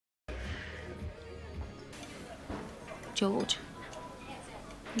George.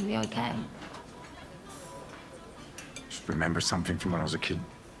 You'll be okay. Just remember something from when I was a kid.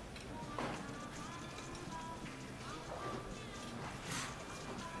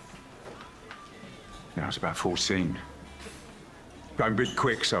 I was about 14. Going a bit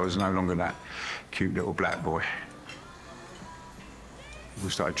quick, so I was no longer that cute little black boy.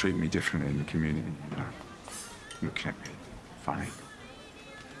 People started treating me differently in the community, you know, looking at me funny.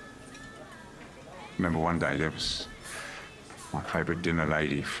 Remember one day there was my favourite dinner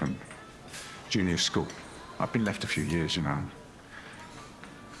lady from junior school. I've been left a few years, you know,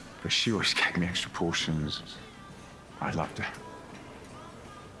 but she always gave me extra portions. I loved her.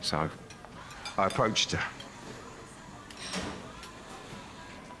 So I approached her.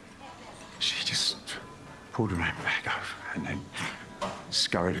 She just pulled her handbag over and then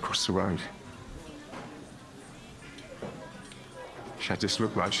scurried across the road. She had this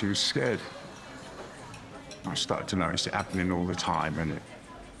look like she was scared. I started to notice it happening all the time, and it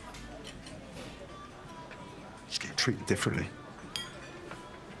just get treated differently.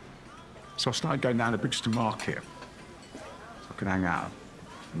 So I started going down to Brixton Market so I could hang out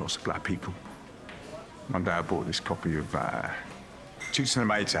with lots of black people. One day I bought this copy of Toots and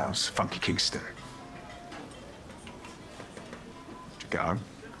the Maytals, Funky Kingston. To get home,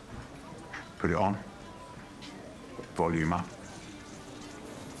 put it on, volume up.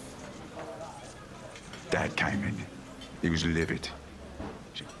 Dad came in. He was livid.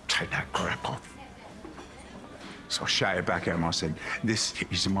 He said, "Take that crap off." So I shouted back at him. I said, "This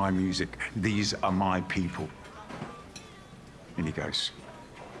is my music. These are my people." And he goes,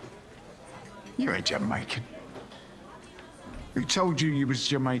 "You ain't Jamaican. Who told you you was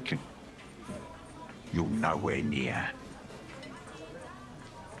Jamaican? You're nowhere near."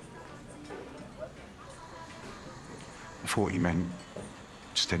 I thought he meant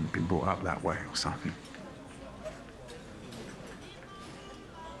just hadn't been brought up that way or something.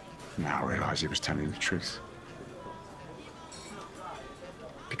 Now I realise he was telling the truth.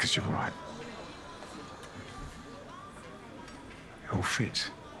 Because you're right. It all fits.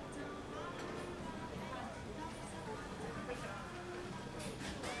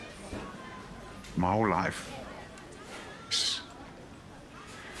 My whole life, this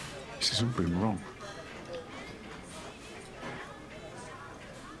has all been wrong.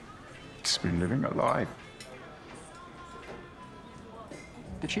 It's been living a lie.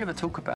 Did she ever talk about